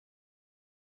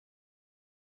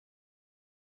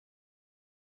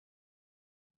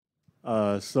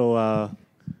Uh, so, uh,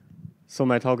 so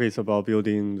my talk is about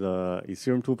building the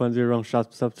Ethereum 2.0 on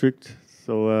Substrate.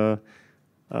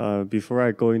 Before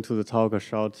I go into the talk, a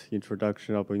short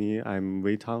introduction of me. I'm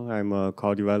Wei Tang. I'm a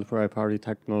core developer at Party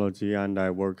Technology, and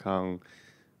I work on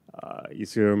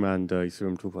Ethereum and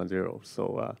Ethereum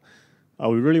 2.0.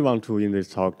 We really want to, in this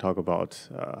talk about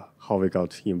how we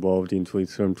got involved into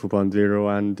Ethereum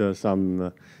 2.0 and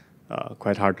some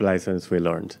quite hard lessons we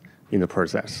learned in the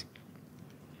process.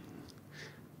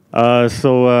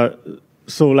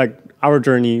 Like our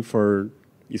journey for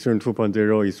Ethereum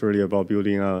 2.0 is really about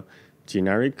building a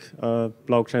generic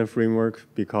blockchain framework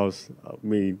because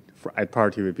at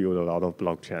Party we build a lot of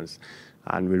blockchains,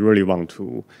 and we really want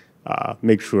to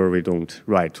make sure we don't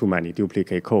write too many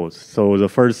duplicate codes. So the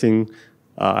first thing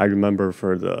I remember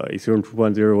for the Ethereum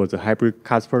 2.0 was the hybrid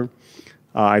Casper.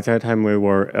 At that time, we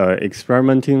were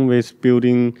experimenting with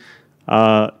building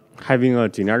having a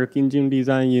generic engine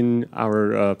design in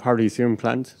our Party Ethereum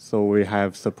client. So we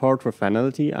have support for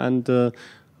finality, and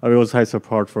we also have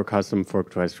support for custom fork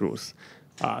twice rules.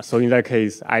 So in that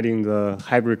case, adding the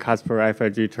hybrid Casper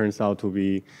FIG turns out to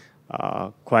be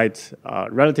quite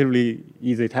relatively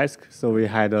easy task. So we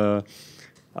had a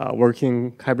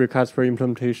working hybrid Casper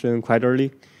implementation quite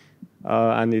early,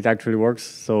 and it actually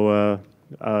works.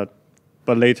 But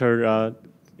later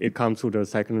it comes to the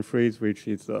second phase, which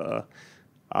is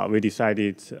we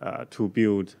decided to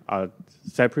build a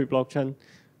separate blockchain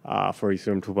for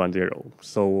Ethereum 2.0.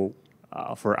 So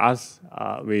for us,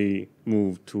 we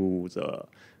moved to the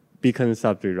Beacon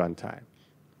Substrate runtime.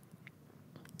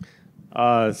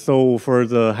 So for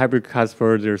the hybrid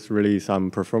Casper, there's really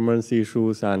some performance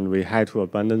issues, and we had to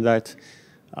abandon that.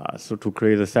 So to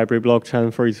create a separate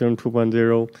blockchain for Ethereum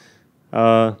 2.0.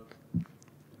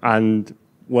 And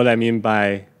what I mean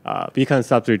by Beacon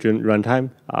Substrate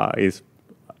runtime is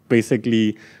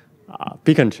basically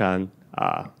Beacon chain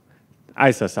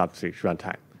as a substrate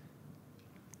runtime.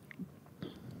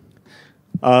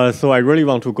 So I really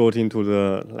want to go into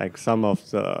some of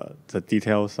the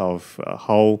details of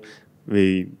how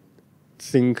we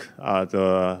think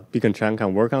the Beacon chain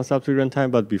can work on substrate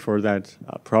runtime. But before that,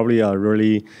 probably a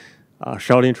really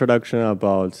short introduction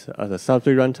about the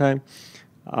substrate runtime.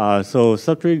 So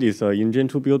Substrate is an engine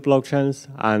to build blockchains,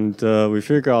 and we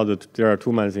figure out that there are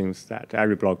two main things that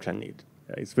every blockchain needs.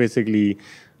 It's basically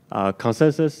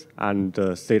consensus and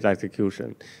state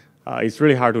execution. It's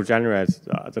really hard to generate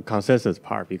the consensus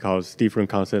part because different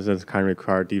consensus can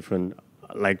require different,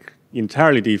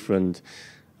 entirely different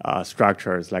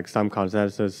structures. Like some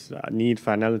consensus need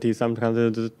finality, some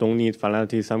consensus don't need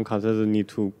finality, some consensus need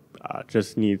to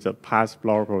just need the past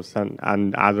block,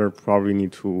 and other probably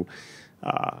need to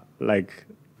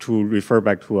to refer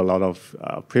back to a lot of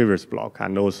previous block,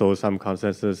 and also some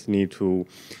consensus need to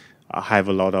have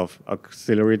a lot of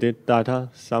accelerated data.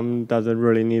 Some doesn't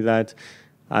really need that,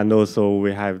 and also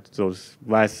we have those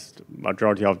vast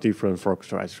majority of different fork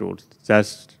twice rules.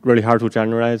 That's really hard to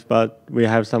generalize, but we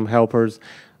have some helpers.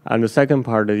 And the second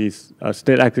part is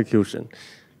state execution.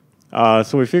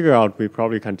 So we figure out we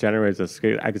probably can generate the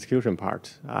state execution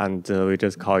part, and we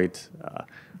just call it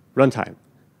runtime.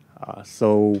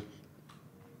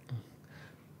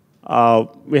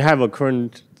 We have our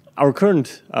current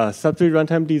substrate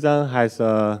runtime design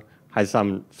has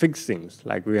some fixed things.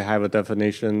 Like we have a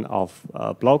definition of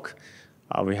block.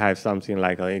 We have something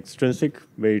like an extrinsic,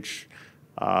 which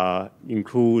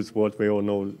includes what we all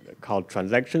know called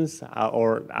transactions,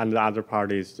 and the other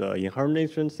part is the inherent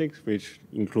intrinsics, which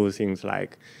includes things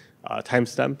like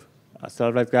timestamp,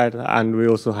 self-read guide, and we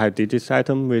also have digits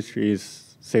item, which is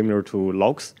similar to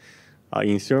logs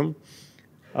in Ethereum.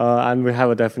 And we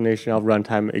have a definition of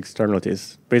runtime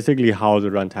externalities, basically how the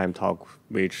runtime talk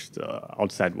reach the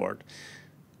outside world.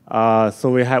 So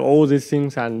we have all these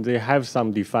things, and they have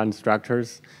some defined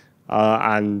structures.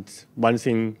 And one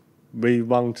thing we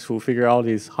want to figure out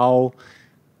is how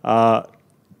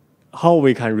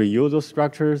we can reuse those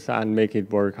structures and make it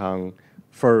work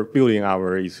for building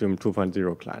our Ethereum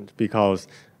 2.0 client. Because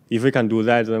if we can do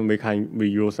that, then we can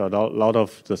reuse a lot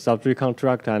of the substrate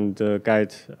contract and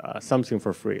get something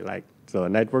for free, like the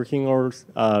networking or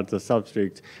the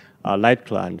substrate light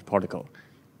client protocol.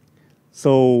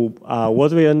 So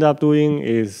what we end up doing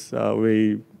is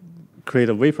we create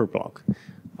a vapor block.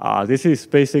 This is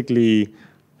basically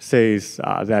says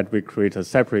that we create a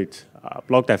separate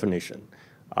block definition.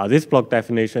 This block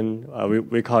definition,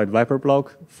 we call it vapor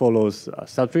block, follows a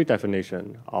substrate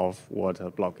definition of what a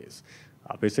block is.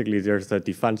 Basically, there's a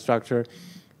defined structure,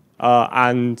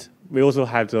 and we also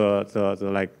have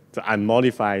the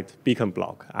unmodified beacon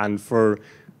block. And for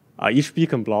each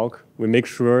beacon block, we make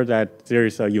sure that there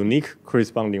is a unique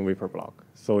corresponding vapor block.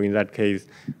 So in that case,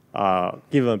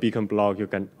 given a beacon block, you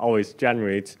can always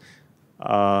generate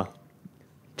a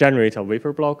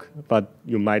wafer block, but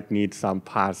you might need some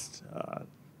past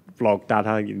block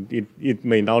data. It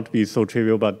may not be so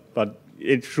trivial, but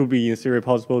it should be in theory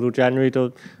possible to generate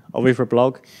a wafer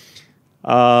block.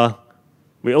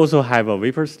 We also have a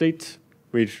vapor state,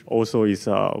 which also is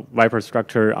a vapor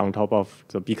structure on top of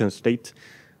the beacon state.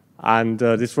 And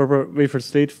this vapor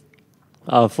state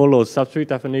follows substrate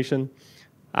definition.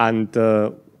 And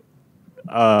the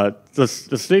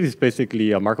state is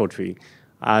basically a Markov tree.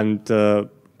 And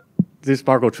this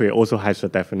Markov tree also has a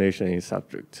definition in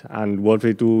substrate. And what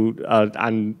we do,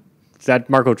 and that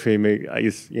Markov tree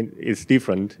is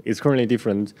different, is currently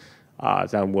different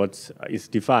than what is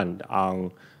defined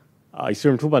on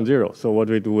Ethereum 2.0. So what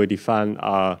we do, we define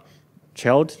a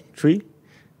child tree.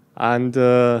 And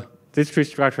this tree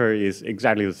structure is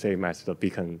exactly the same as the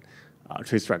beacon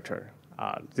tree structure.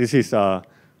 This is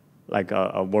like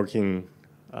a working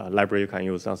library you can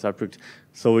use on Substrate.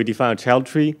 So we define a child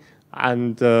tree,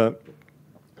 and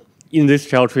in this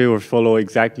child tree, we follow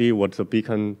exactly what the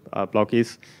beacon block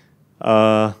is.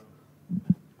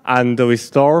 And we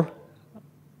store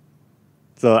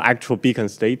the actual beacon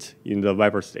state in the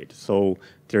vapor state. So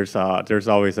there's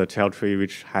always a child tree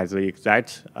which has the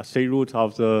exact state root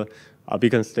of the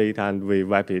beacon state, and we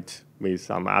wrap it with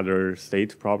some other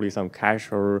state, probably some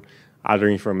cache or other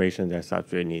information that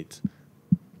Substrate needs.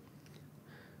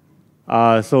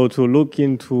 So to look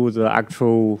into the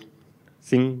actual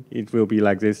thing, it will be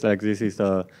like this. Like this is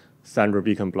the standard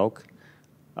beacon block.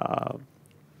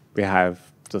 We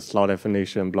have the slot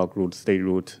definition, block root, state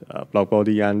root, block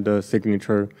body, and the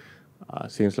signature,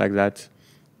 things like that.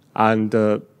 And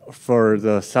for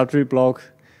the Substrate block,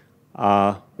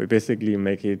 we basically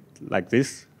make it like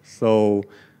this. So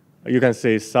you can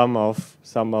say some of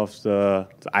the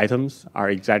items are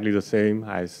exactly the same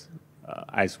as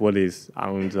what is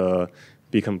on the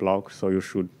beacon block. So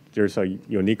there's a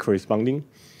unique corresponding.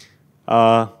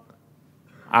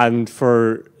 And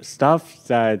for stuff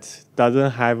that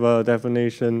doesn't have a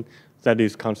definition that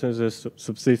is consensus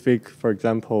specific, for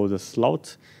example, the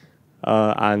slot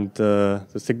and the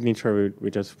signature,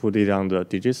 we just put it on the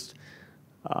digits,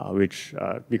 which,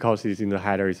 because it's in the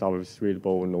header, is always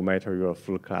readable no matter you're a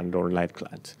full client or light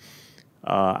client.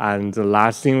 And the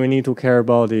last thing we need to care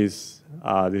about is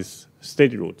this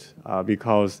state root,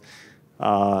 because,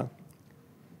 I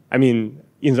mean,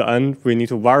 in the end, we need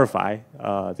to verify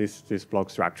this block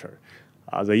structure.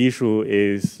 The issue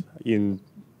is even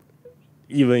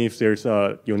if there's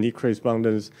a unique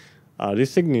correspondence,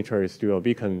 this signature is still a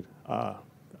beacon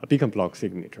block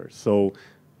signature. So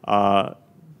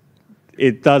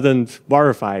it doesn't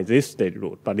verify this state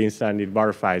root, but instead it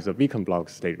verifies the beacon block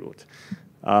state root.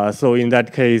 So in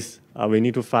that case, we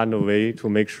need to find a way to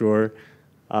make sure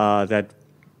that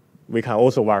we can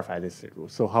also verify this state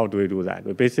root. So how do we do that?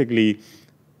 We basically,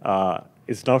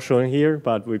 it's not shown here,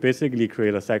 but we basically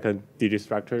create a second digit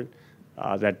structure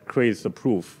that creates the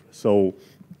proof. So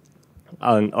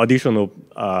an additional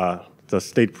the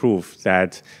state proof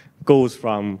that goes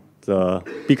from the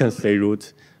beacon state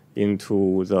root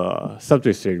into the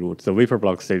substrate state root, the vapor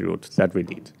block state root that we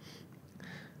need.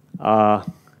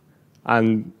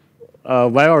 And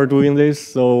while we're doing this,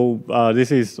 so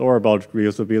this is all about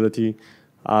reusability.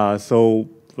 So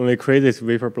when we create this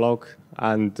vapor block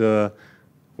and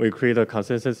we create a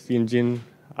consensus engine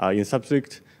in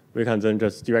Substrate, we can then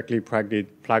just directly plug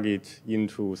it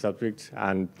into Substrate,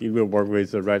 and it will work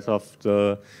with the rest of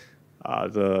the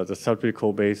Substrate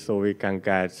code base, so we can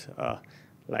get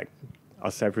like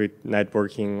a separate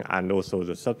networking and also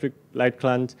the Substrate light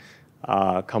client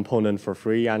component for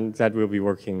free, and that will be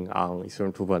working on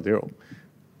Ethereum 2.0.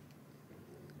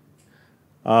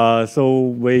 So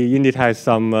we indeed have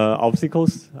some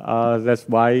obstacles. That's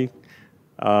why.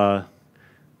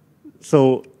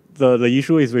 So the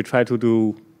issue is we try to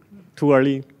do too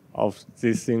early of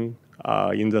this thing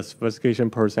in the specification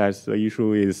process. The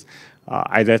issue is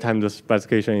at that time the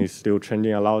specification is still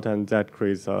changing a lot, and that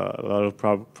creates a lot of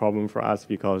problem for us,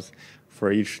 because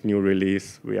for each new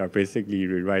release we are basically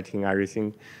rewriting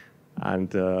everything,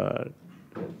 and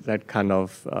that kind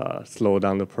of slow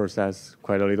down the process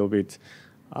quite a little bit.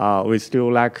 We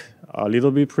still lack a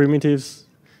little bit primitives.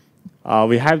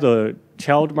 We have the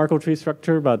child Markov tree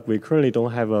structure, but we currently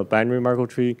don't have a binary Markov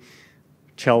tree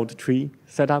child tree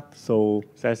setup. So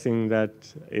that's thing that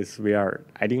is we are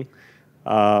adding.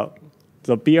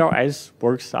 The BLS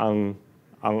works on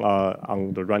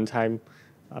the runtime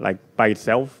like by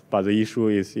itself, but the issue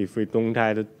is if we don't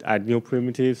add new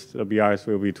primitives, the BLS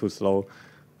will be too slow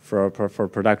for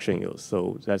production use.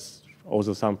 So that's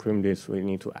also some primitives we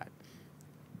need to add.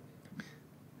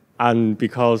 And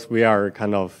because we are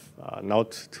kind of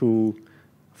not too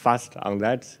fast on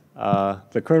that,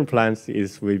 the current plan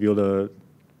is we do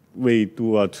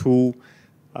a two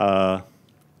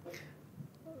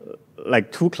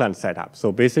client setup.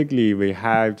 So basically, we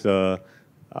have the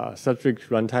Substrate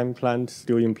runtime plan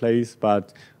still in place,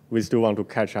 but we still want to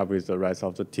catch up with the rest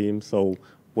of the team. So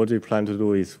what we plan to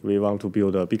do is we want to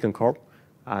build a beacon core,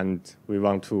 and we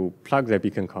want to plug that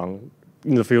beacon core.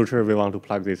 In the future, we want to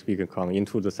plug this beacon core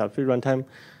into the Substrate runtime.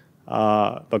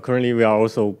 But currently, we are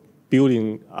also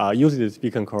building using this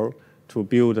beacon core to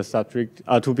build a Substrate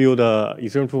to build a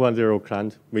Ethereum 2.0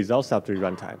 client without Substrate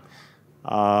runtime.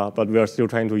 But we are still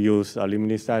trying to use a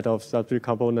limited set of Substrate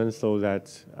components so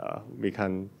that we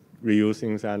can reuse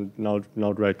things and not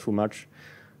write too much.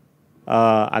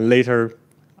 And later,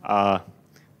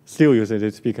 still using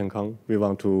this beacon core, we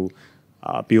want to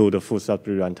build a full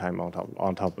Substrate runtime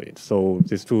on top of it. So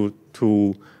these two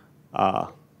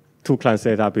client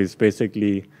setup is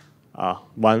basically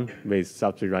one with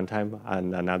Substrate runtime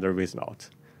and another with not.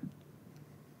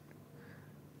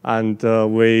 And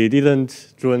we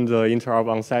didn't join the interop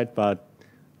on site, but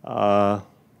I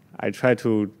tried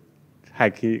to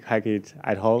hack it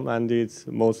at home, and it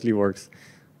mostly works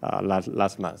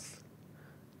last month.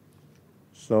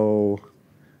 So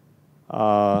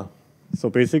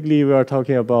basically, we are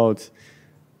talking about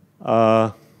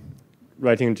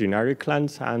writing generic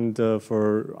clients and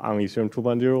for on Ethereum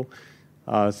 2.0.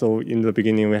 So in the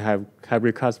beginning, we have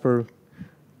hybrid Casper,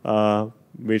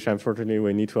 which unfortunately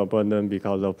we need to abandon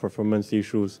because of performance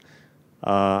issues.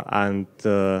 And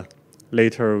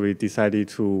later, we decided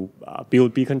to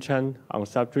build beacon chain on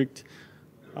Substrate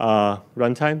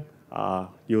runtime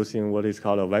using what is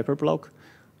called a Viper block.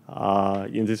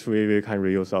 In this way, we can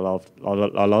reuse a lot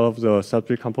of the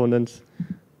Substrate components.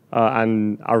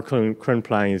 And our current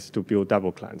plan is to build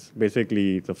double clients.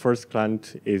 Basically, the first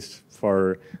client is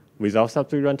for without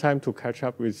Substrate runtime to catch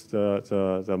up with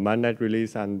the mainnet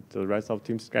release and the rest of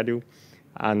team schedule,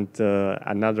 and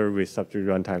another with Substrate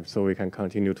runtime, so we can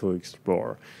continue to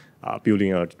explore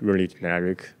building a really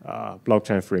generic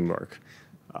blockchain framework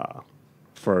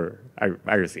for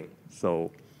everything.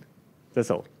 So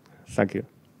that's all. Thank you.